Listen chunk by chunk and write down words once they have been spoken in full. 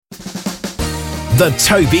The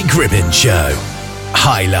Toby Gribbin Show.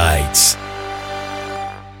 Highlights.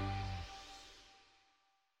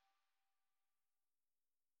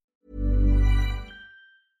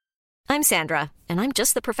 I'm Sandra, and I'm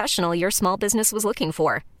just the professional your small business was looking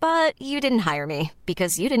for. But you didn't hire me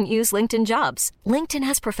because you didn't use LinkedIn Jobs. LinkedIn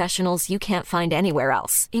has professionals you can't find anywhere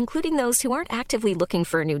else, including those who aren't actively looking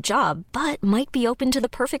for a new job, but might be open to the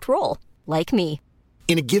perfect role, like me.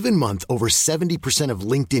 In a given month, over 70% of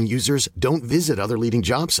LinkedIn users don't visit other leading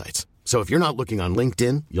job sites. So if you're not looking on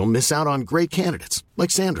LinkedIn, you'll miss out on great candidates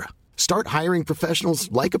like Sandra. Start hiring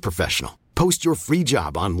professionals like a professional. Post your free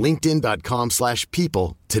job on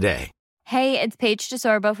linkedin.com/people today. Hey, it's Paige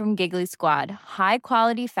DeSorbo from Giggly Squad. High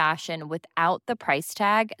quality fashion without the price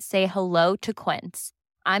tag. Say hello to Quince.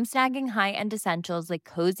 I'm snagging high-end essentials like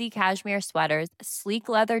cozy cashmere sweaters, sleek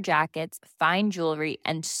leather jackets, fine jewelry,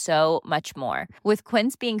 and so much more. With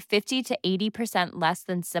Quince being 50 to 80% less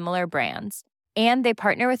than similar brands. And they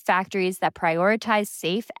partner with factories that prioritize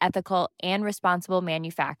safe, ethical, and responsible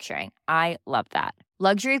manufacturing. I love that.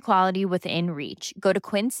 Luxury quality within reach. Go to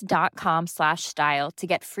quince.com/style to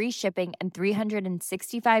get free shipping and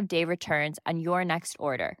 365-day returns on your next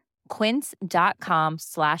order.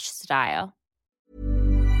 Quince.com/style.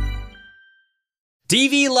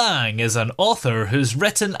 D.V. Lang is an author who's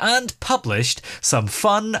written and published some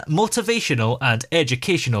fun, motivational and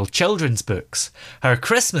educational children's books. Her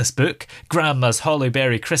Christmas book, Grandma's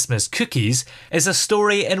Hollyberry Christmas Cookies, is a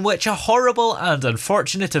story in which a horrible and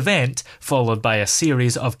unfortunate event, followed by a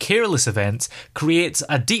series of careless events, creates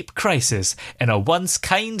a deep crisis in a once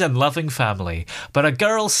kind and loving family. But a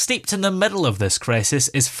girl steeped in the middle of this crisis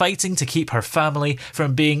is fighting to keep her family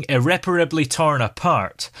from being irreparably torn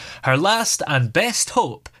apart. Her last and best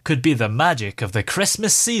hope could be the magic of the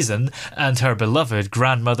Christmas season and her beloved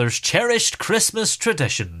grandmother's cherished Christmas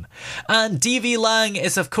tradition. And D.V. Lang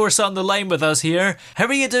is of course on the line with us here. How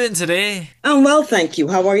are you doing today? I'm well, thank you.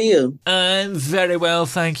 How are you? I'm very well,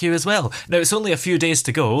 thank you as well. Now, it's only a few days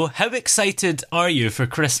to go. How excited are you for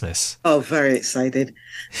Christmas? Oh, very excited.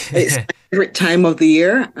 It's my favorite time of the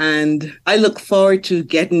year, and I look forward to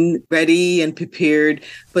getting ready and prepared,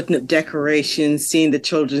 putting up decorations, seeing the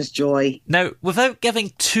children's joy. Now, without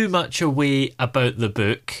giving too much away about the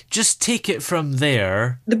book, just take it from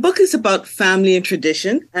there. The book is about family and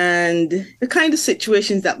tradition and the kind of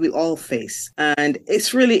situations that we all face. And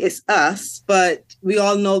it's us, but we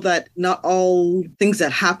all know that not all things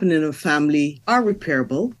that happen in a family are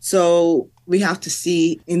repairable. So we have to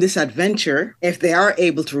see in this adventure if they are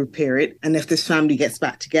able to repair it and if this family gets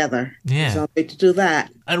back together. Yeah. So I'm ready to do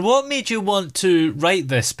that. And what made you want to write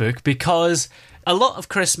this book? Because a lot of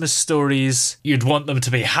Christmas stories, you'd want them to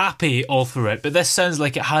be happy all through it, but this sounds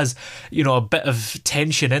like it has, a bit of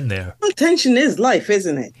tension in there. Well, tension is life,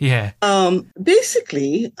 isn't it? Yeah.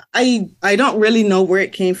 Basically, I don't really know where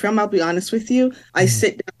it came from, I'll be honest with you. I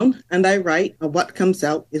sit down and I write, and what comes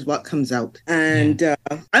out is what comes out. And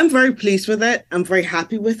I'm very pleased with it. I'm very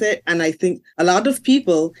happy with it. And I think a lot of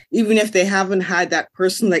people, even if they haven't had that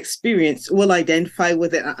personal experience, will identify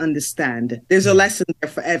with it and understand. There's a lesson there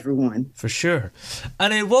for everyone. For sure.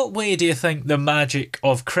 And in what way do you think the magic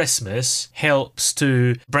of Christmas helps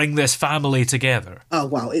to bring this family together? Oh,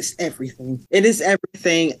 wow. It's everything. It is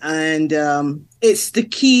everything. And it's the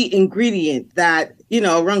key ingredient that,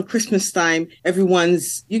 around Christmas time,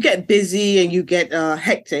 you get busy and you get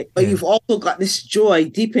hectic, but you've also got this joy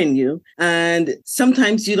deep in you. And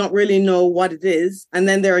sometimes you don't really know what it is. And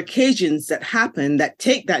then there are occasions that happen that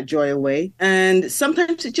take that joy away. And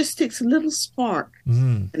sometimes it just takes a little spark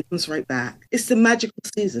and it comes right back. It's the magical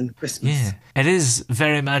season, Christmas. Yeah, it is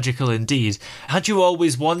very magical indeed. Had you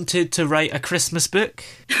always wanted to write a Christmas book?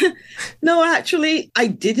 No, actually, I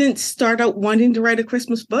didn't start out wanting to write a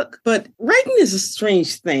Christmas book, but writing is a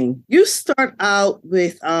strange thing. You start out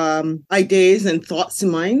with ideas and thoughts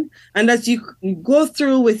in mind, and as you go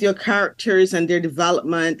through with your characters and their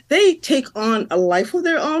development, they take on a life of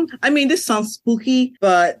their own. I mean, this sounds spooky,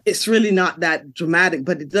 but it's really not that dramatic,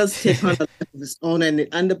 but it does take on a life of its own,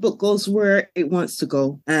 and the book goes where it wants to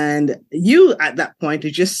go. And you, at that point,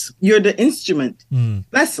 you're the instrument,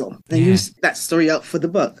 vessel, and use that story out for the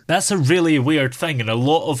book. That's a really weird thing, and a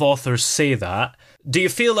lot of authors say that. Do you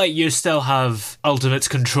feel like you still have ultimate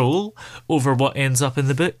control over what ends up in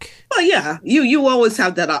the book? Well, yeah, you always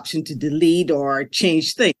have that option to delete or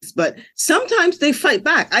change things, but sometimes they fight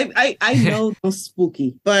back. I know it's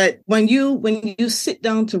spooky, but when you sit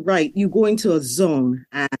down to write, you go into a zone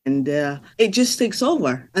and it just takes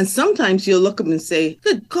over. And sometimes you'll look up and say,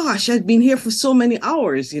 "Good gosh, I've been here for so many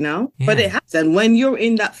hours," Yeah. But it happens. And when you're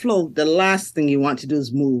in that flow, the last thing you want to do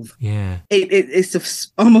is move. Yeah,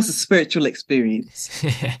 It's almost a spiritual experience.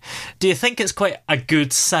 things. Do you think it's quite a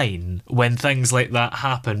good sign when things like that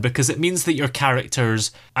happen? Because it means that your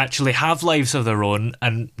characters actually have lives of their own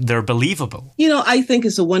and they're believable. You know, I think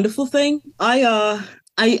it's a wonderful thing.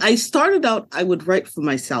 I started out, I would write for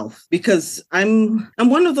myself because I'm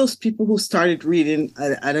one of those people who started reading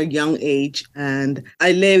at a young age, and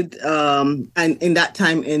I lived and in that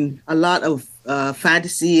time in a lot of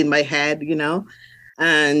fantasy in my head, you know.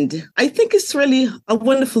 And I think it's really a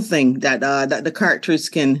wonderful thing that that the characters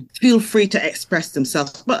can feel free to express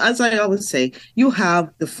themselves. But as I always say, you have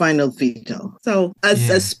the final veto. So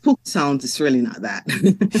as spook sounds, it's really not that.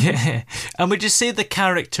 Yeah. And would you say the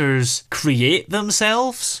characters create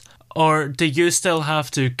themselves? Or do you still have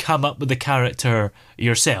to come up with the character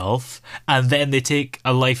yourself and then they take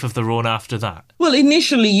a life of their own after that? Well,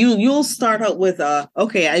 initially you'll start out with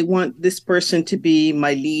okay, I want this person to be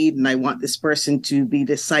my lead and I want this person to be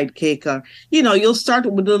the sidekick, or you'll start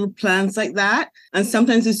with little plans like that. And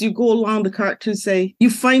sometimes as you go along, the characters you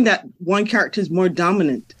find that one character is more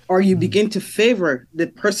dominant, or you begin to favor the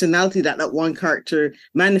personality that one character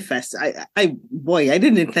manifests. I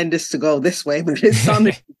didn't intend this to go this way, but it's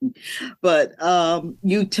on but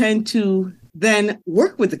you tend to then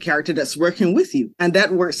work with the character that's working with you. And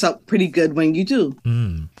that works out pretty good when you do.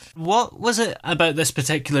 What was it about this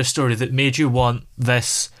particular story that made you want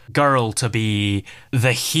this girl to be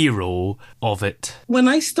the hero of it? When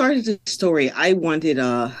I started the story, I wanted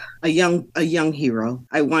a young hero.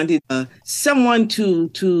 I wanted someone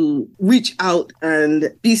to reach out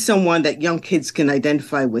and be someone that young kids can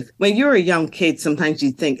identify with. When you're a young kid, sometimes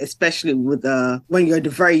you think, especially with when you're the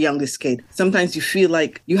very youngest kid, sometimes you feel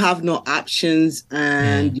like you have no options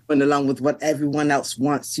and you went along with what everyone else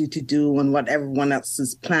wants you to do and what everyone else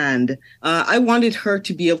has planned. I wanted her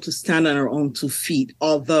to be able to stand on her own 2 feet,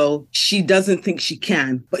 although she doesn't think she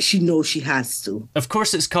can, but she knows she has to. Of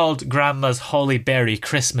course, it's called Grandma's Holly Berry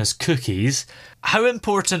Christmas Cookies. How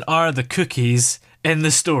important are the cookies in the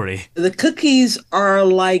story? The cookies are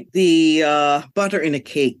like the butter in a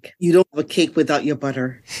cake. You don't have a cake without your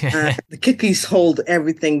butter. The cookies hold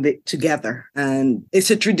everything together. And it's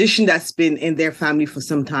a tradition that's been in their family for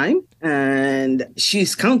some time. And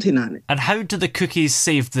she's counting on it. And how do the cookies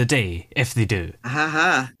save the day, if they do?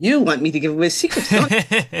 You want me to give away secrets, don't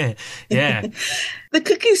you? Yeah. The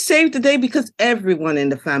cookies save the day because everyone in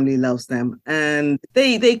the family loves them. And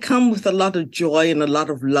they come with a lot of joy and a lot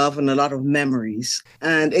of love and a lot of memories.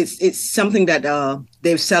 And it's something that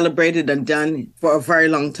they've celebrated and done for a very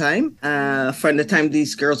long time. From the time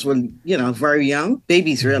these girls were, very young,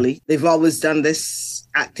 babies really. They've always done this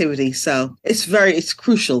activity, so it's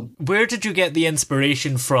crucial. Where did you get the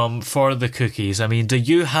inspiration from for the cookies? I mean, do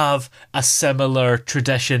you have a similar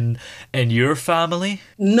tradition in your family?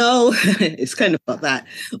 No, it's kind of about that.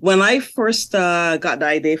 When I first got the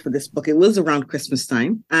idea for this book, it was around Christmas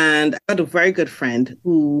time, and I had a very good friend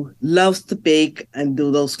who loves to bake and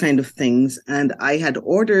do those kind of things, and I had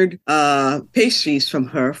ordered pastries from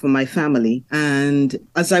her for my family. And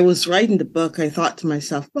as I was writing the book, I thought to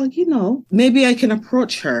myself, well, maybe I can approach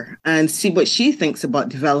her and see what she thinks about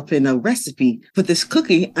developing a recipe for this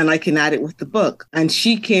cookie, and I can add it with the book. And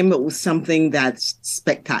she came up with something that's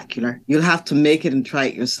spectacular. You'll have to make it and try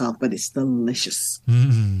it yourself, but it's delicious.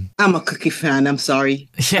 I'm a cookie fan, I'm sorry.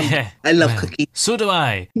 Yeah. I love cookies. So do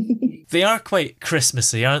I. They are quite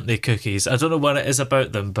Christmassy, aren't they, cookies? I don't know what it is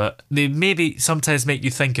about them, but they maybe sometimes make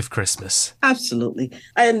you think of Christmas. Absolutely.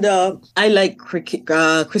 And I like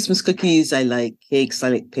Christmas cookies. I like cakes. I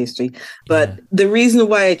like pastry. But the reason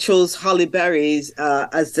why I chose Holly Berries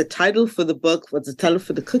as the title for the book was the title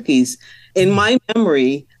for the cookies. In my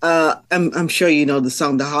memory, I'm sure you know the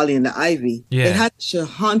song, The Holly and the Ivy. Yeah. It had such a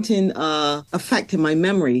haunting effect in my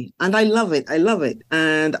memory. And I love it.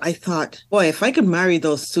 And I thought, boy, if I could marry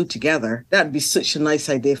those two together, that'd be such a nice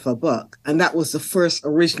idea for a book. And that was the first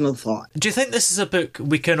original thought. Do you think this is a book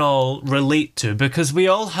we can all relate to? Because we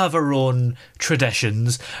all have our own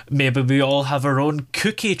traditions. Maybe we all have our own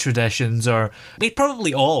cookie traditions, or we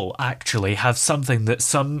probably all actually have something that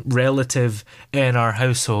some relative in our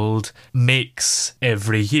household makes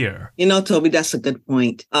every year. Toby, that's a good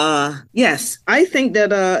point. Yes, I think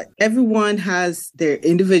that everyone has their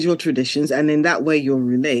individual traditions, and in that way you'll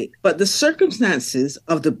relate. But the circumstances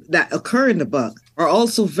of that occur in the book are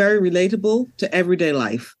also very relatable to everyday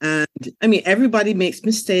life. And I mean, everybody makes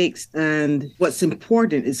mistakes, and what's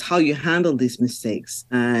important is how you handle these mistakes.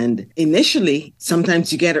 And initially,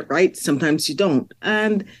 sometimes you get it right, sometimes you don't.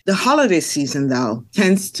 And the holiday season, though,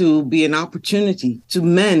 tends to be an opportunity to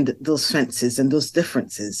mend those fences and those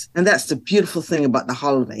differences. And that's the beautiful thing about the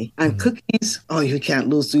holiday. And cookies, you can't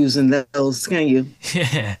lose using those, can you?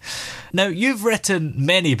 Yeah. Now, you've written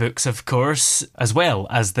many books, of course, as well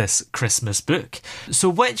as this Christmas book. So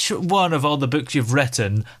which one of all the books you've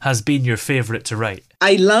written has been your favourite to write?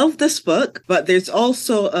 I love this book, but there's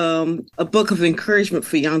also a book of encouragement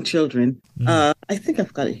for young children. I think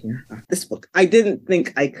I've got it here. This book. I didn't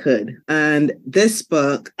think I could. And this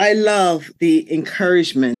book, I love the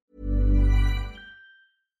encouragement.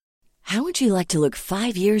 How would you like to look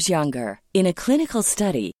 5 years younger? In a clinical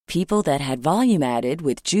study, people that had volume added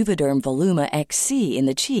with Juvederm Voluma XC in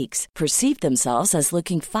the cheeks perceived themselves as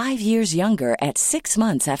looking 5 years younger at 6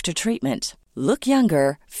 months after treatment. Look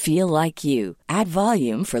younger, feel like you. Add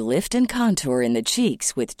volume for lift and contour in the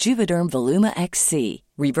cheeks with Juvederm Voluma XC.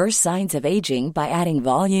 Reverse signs of aging by adding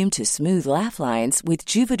volume to smooth laugh lines with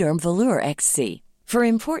Juvederm Volure XC. For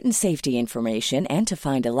important safety information and to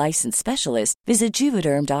find a licensed specialist, visit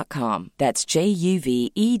Juvederm.com. That's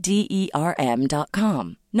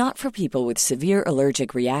JUVEDERM.com. Not for people with severe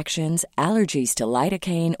allergic reactions, allergies to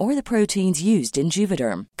lidocaine, or the proteins used in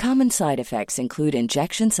Juvederm. Common side effects include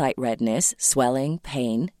injection site redness, swelling,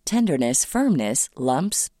 pain, tenderness, firmness,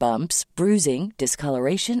 lumps, bumps, bruising,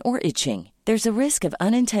 discoloration, or itching. There's a risk of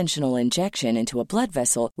unintentional injection into a blood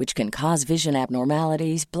vessel, which can cause vision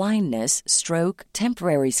abnormalities, blindness, stroke,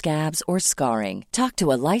 temporary scabs, or scarring. Talk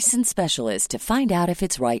to a licensed specialist to find out if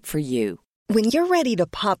it's right for you. When you're ready to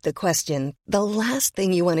pop the question, the last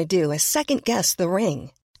thing you want to do is second-guess the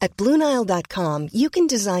ring. At BlueNile.com, you can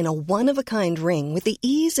design a one-of-a-kind ring with the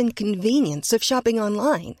ease and convenience of shopping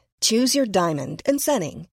online. Choose your diamond and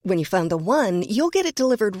setting. When you find the one, you'll get it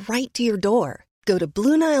delivered right to your door. Go to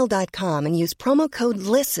BlueNile.com and use promo code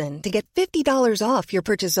LISTEN to get $50 off your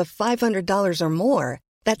purchase of $500 or more.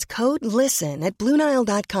 That's code LISTEN at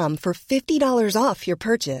BlueNile.com for $50 off your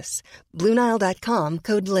purchase. BlueNile.com,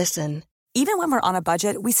 code LISTEN. Even when we're on a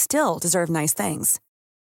budget, we still deserve nice things.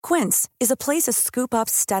 Quince is a place to scoop up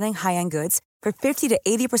stunning high-end goods for 50 to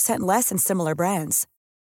 80% less than similar brands.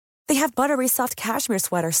 They have buttery soft cashmere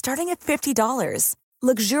sweaters starting at $50,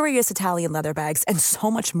 luxurious Italian leather bags, and so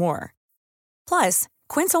much more. Plus,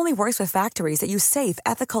 Quince only works with factories that use safe,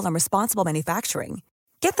 ethical, and responsible manufacturing.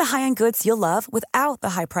 Get the high-end goods you'll love without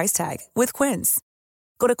the high price tag with Quince.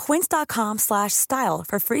 Go to quince.com/style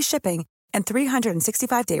for free shipping and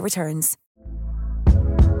 365-day returns.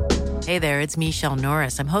 Hey there, it's Michelle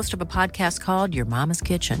Norris. I'm host of a podcast called Your Mama's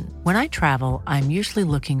Kitchen. When I travel, I'm usually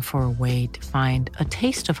looking for a way to find a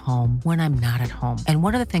taste of home when I'm not at home. And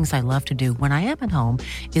one of the things I love to do when I am at home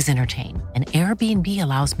is entertain. And Airbnb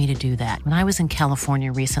allows me to do that. When I was in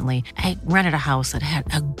California recently, I rented a house that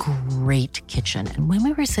had a great kitchen. And when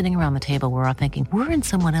we were sitting around the table, we were all thinking, we're in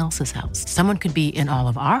someone else's house. Someone could be in all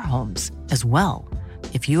of our homes as well.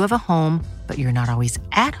 If you have a home, but you're not always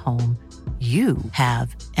at home, you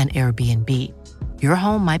have an Airbnb. Your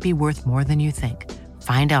home might be worth more than you think.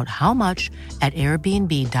 Find out how much at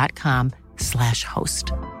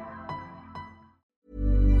airbnb.com/host.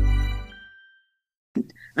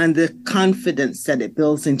 And the confidence that it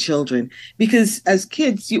builds in children. Because as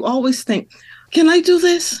kids, you always think, can I do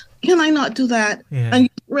this? Can I not do that? Yeah. And you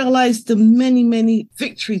realize the many, many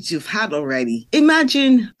victories you've had already.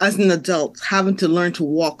 Imagine as an adult having to learn to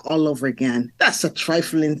walk all over again. That's a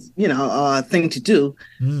trifling, thing to do.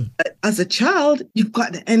 But as a child, you've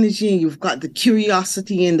got the energy, you've got the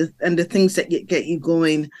curiosity and the things that get you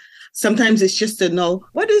going. Sometimes it's just to know,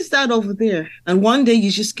 what is that over there? And one day you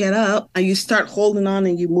just get up and you start holding on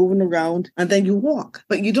and you're moving around and then you walk.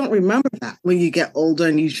 But you don't remember that when you get older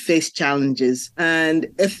and you face challenges. And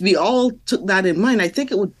if we all took that in mind, I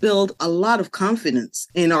think it would build a lot of confidence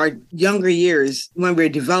in our younger years when we're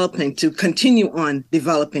developing, to continue on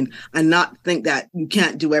developing and not think that you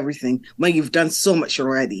can't do everything when you've done so much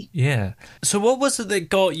already. Yeah. So what was it that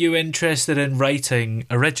got you interested in writing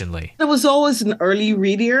originally? I was always an early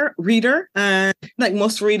reader, and like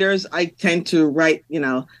most readers, I tend to write,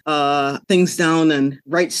 things down and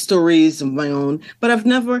write stories of my own. But I've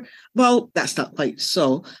never, that's not quite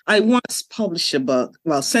so. I once published a book,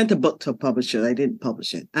 sent a book to a publisher. I didn't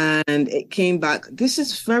publish it. And it came back, this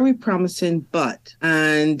is very promising,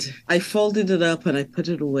 and I folded it up and I put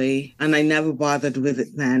it away, and I never bothered with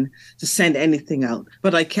it then to send anything out.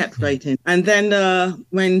 But I kept writing. And then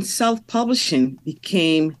when self-publishing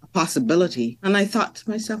became a possibility, and I thought to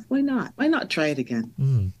myself, why not? Why not try it again?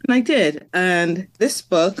 And I did. And this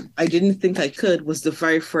book, I didn't think I could, was the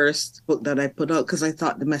very first book that I put out because I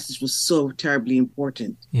thought the message was so terribly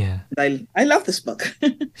important. Yeah. I love this book.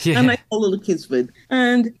 Yeah. And I tell little kids with.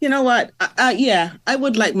 And you know what? I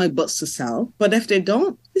would like my books to sell, but if they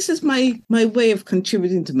don't, this is my way of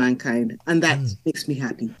contributing to mankind, and that makes me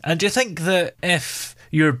happy. And do you think that if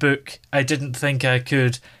your book, I Didn't Think I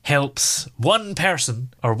Could, helps one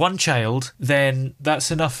person or one child, then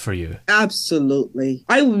that's enough for you. Absolutely.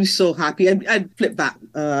 I would be so happy. I'd flip back.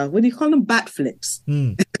 What do you call them? Bat flips.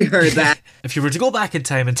 I heard that. If you were to go back in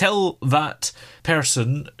time and tell that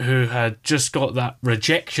person who had just got that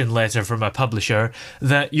rejection letter from a publisher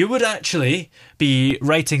that you would actually be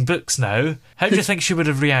writing books now, how do you think she would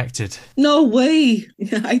have reacted? No way.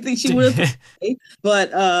 I think she would have.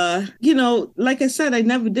 But, like I said, I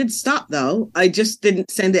never did stop, though. I just didn't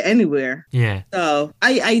send it anywhere. Yeah. So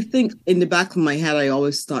I think in the back of my head, I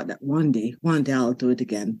always thought that one day I'll do it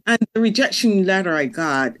again. And the rejection letter I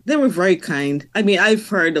got, they were very kind. I mean, I've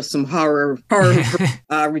heard of some horror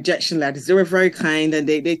rejection letters. They were very kind, and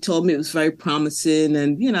they told me it was very promising,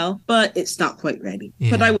 and, but it's not quite ready.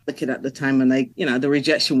 Yeah. But I was looking at the time, and the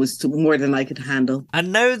rejection was more than I could handle.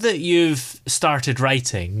 And now that you've started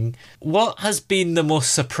writing, what has been the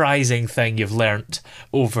most surprising thing you've learnt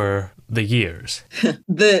over the years?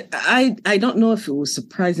 I don't know if it was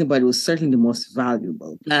surprising, but it was certainly the most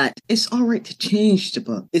valuable. That it's all right to change the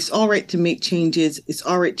book. It's all right to make changes. It's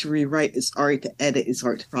all right to rewrite. It's all right to edit. It's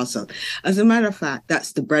all right to cross out. As a matter of fact,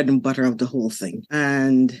 that's the bread and butter of the whole thing.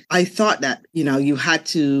 And I thought that, you had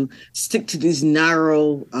to stick to these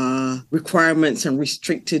narrow requirements and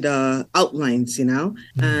restricted outlines,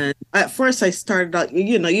 And at first I started out,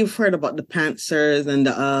 you've heard about the pantsers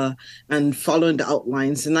and following the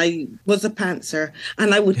outlines. And I was a pantser,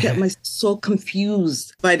 and I would get myself so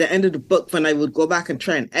confused by the end of the book when I would go back and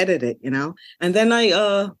try and edit it, And then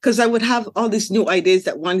because I would have all these new ideas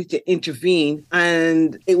that wanted to intervene,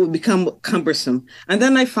 and it would become cumbersome. And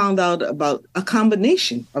then I found out about a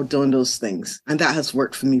combination of doing those things, and that has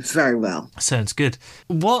worked for me very well. Sounds good.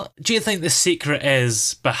 What do you think the secret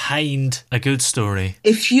is behind a good story?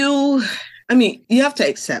 You have to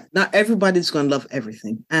accept not everybody's going to love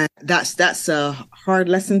everything. And that's a hard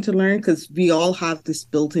lesson to learn, because we all have this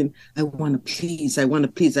built-in, I want to please, I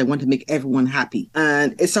want to make everyone happy.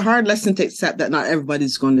 And it's a hard lesson to accept that not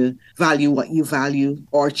everybody's going to value what you value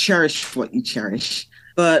or cherish what you cherish.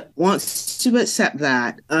 But once you accept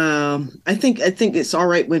that, I think it's all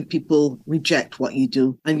right when people reject what you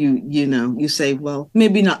do, and you say, well,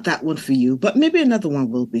 maybe not that one for you, but maybe another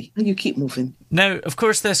one will be, and you keep moving. Now, of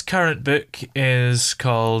course, this current book is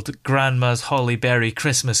called Grandma's Holly Berry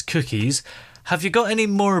Christmas Cookies. Have you got any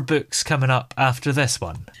more books coming up after this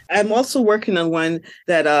one? I'm also working on one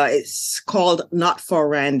that it's called Not For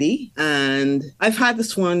Randy. And I've had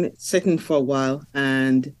this one sitting for a while,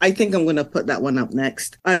 and I think I'm going to put that one up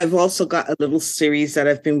next. I've also got a little series that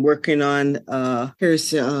I've been working on.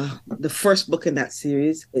 Here's the first book in that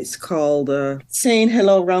series. It's called Saying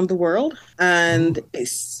Hello Around the World. And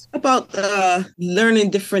it's about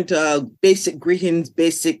learning different basic greetings,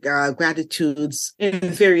 basic gratitudes in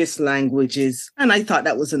various languages. And I thought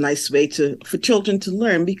that was a nice way for children to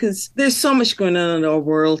learn, because there's so much going on in our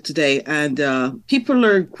world today, and people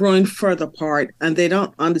are growing further apart, and they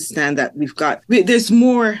don't understand that there's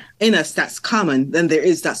more in us that's common than there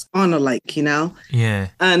is that's unlike, Yeah.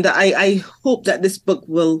 And I hope that this book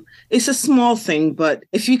it's a small thing, but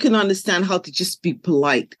if you can understand how to just be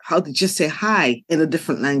polite, how to just say hi in a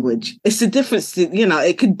different language, it's the difference.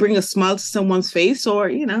 It could bring a smile to someone's face,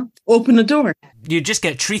 or, open a door. You just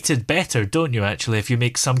get treated better, don't you, actually, if you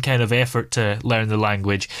make some kind of effort to learn the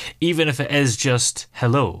language, even if it is just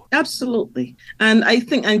hello. Absolutely. And I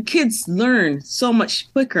think, kids learn so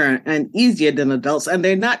much quicker and easier than adults, and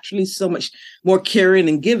they're naturally so much more caring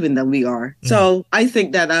and giving than we are. So I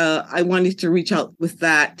think that I wanted to reach out with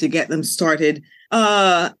that to get them started.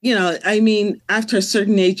 After a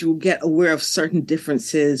certain age, you'll get aware of certain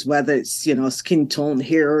differences, whether it's, skin tone,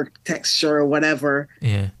 hair texture, or whatever.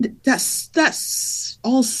 Yeah. That's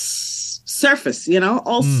all surface,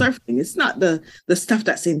 all surfing. It's not the stuff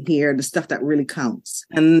that's in here, the stuff that really counts.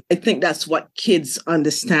 And I think that's what kids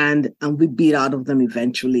understand, and we beat out of them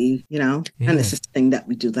eventually, and it's a thing that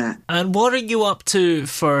we do that. And what are you up to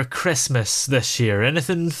for Christmas this year?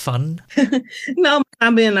 Anything fun? No,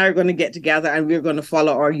 Ambi and I are going to get together, and we're going to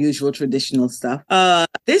follow our usual traditional stuff.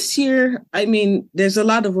 This year, there's a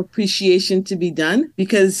lot of appreciation to be done,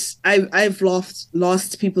 because I've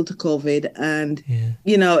lost people to COVID, and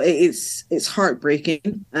it's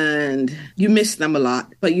heartbreaking, and you miss them a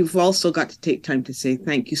lot, but you've also got to take time to say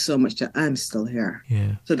thank you so much that I'm still here.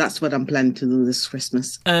 Yeah. So that's what I'm planning to do this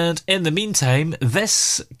Christmas. And in the meantime,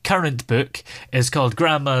 this current book is called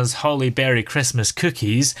Grandma's Holly Berry Christmas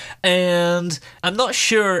Cookies, and I'm not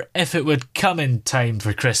sure if it would come in time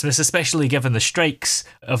for Christmas, especially given the strikes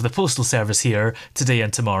of the postal service here today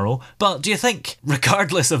and tomorrow. But do you think,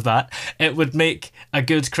 regardless of that, it would make a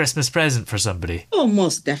good Christmas present for somebody? Oh,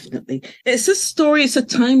 most definitely. story. It's a story, it's a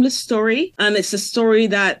timeless story, and it's a story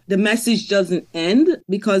that the message doesn't end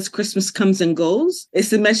because Christmas comes and goes.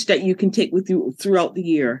 It's a message that you can take with you throughout the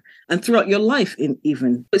year and throughout your life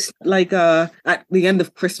even. It's like at the end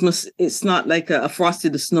of Christmas, it's not like a Frosty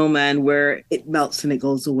the Snowman where it melts and it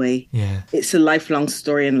goes away. Yeah. It's a lifelong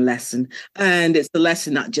story and a lesson. And it's a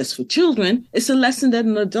lesson not just for children, it's a lesson that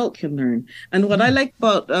an adult can learn. And what I like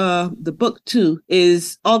about the book too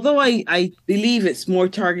is, although I believe it's more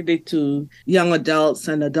targeted to young adults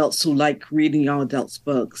and adults who like reading young adults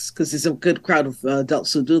books, because there's a good crowd of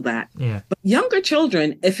adults who do that. Yeah. But younger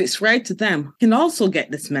children, if it's right to them, can also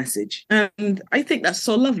get this message. And I think that's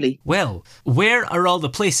so lovely. Well, where are all the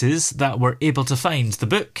places that we're able to find the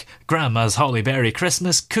book, Grandma's Holly Berry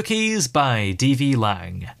Christmas Cookies by D.V.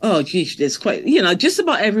 Lang? Oh, geez, there's quite, just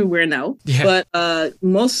about everywhere now. Yeah. But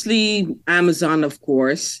mostly Amazon, of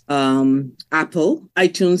course, Apple,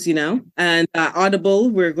 iTunes, and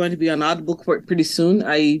Audible. We're going to be on Audible pretty soon.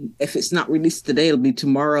 If it's not released today, it'll be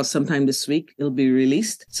tomorrow, sometime this week. It'll be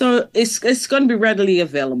released. So it's going to be readily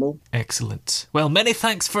available. Excellent. Well, many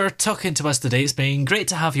thanks for talking to us today. It's been great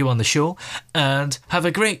to have you on the show, and have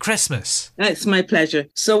a great Christmas. It's my pleasure.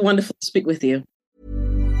 So wonderful to speak with you.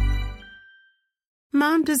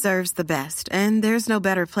 Mom deserves the best, and there's no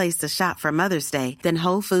better place to shop for Mother's Day than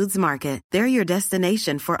Whole Foods Market. They're your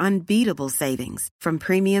destination for unbeatable savings, from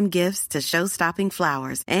premium gifts to show-stopping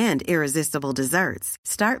flowers and irresistible desserts.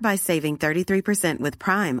 Start by saving 33% with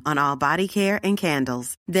Prime on all body care and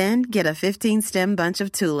candles. Then get a 15-stem bunch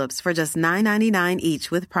of tulips for just $9.99 each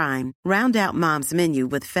with Prime. Round out Mom's menu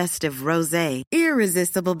with festive rosé,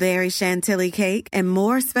 irresistible berry chantilly cake, and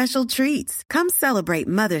more special treats. Come celebrate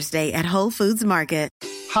Mother's Day at Whole Foods Market.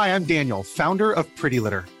 Hi, I'm Daniel, founder of Pretty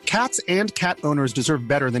Litter. Cats and cat owners deserve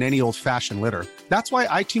better than any old-fashioned litter. That's why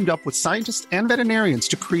I teamed up with scientists and veterinarians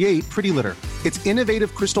to create Pretty Litter. Its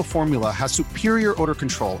innovative crystal formula has superior odor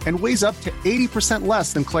control and weighs up to 80%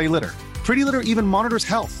 less than clay litter. Pretty Litter even monitors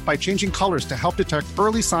health by changing colors to help detect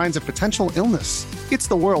early signs of potential illness. It's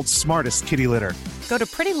the world's smartest kitty litter. Go to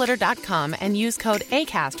prettylitter.com and use code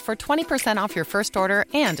ACAST for 20% off your first order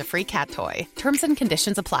and a free cat toy. Terms and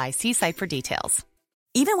conditions apply. See site for details.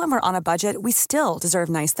 Even when we're on a budget, we still deserve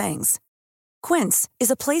nice things. Quince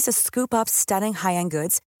is a place to scoop up stunning high-end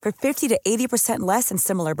goods for 50 to 80% less than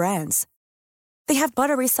similar brands. They have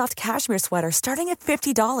buttery soft cashmere sweaters starting at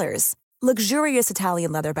 $50, luxurious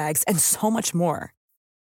Italian leather bags, and so much more.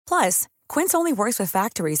 Plus, Quince only works with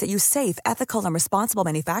factories that use safe, ethical, and responsible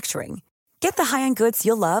manufacturing. Get the high-end goods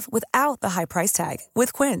you'll love without the high price tag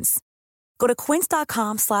with Quince. Go to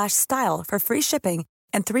quince.com/style for free shipping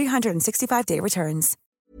and 365-day returns.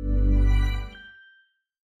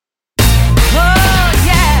 Oh,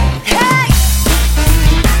 yeah. Hey!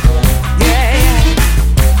 Yeah, yeah.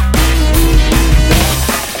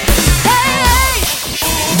 Hey!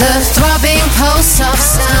 The throbbing pulse of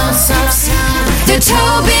sound. The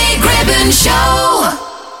Toby Gribbon Show.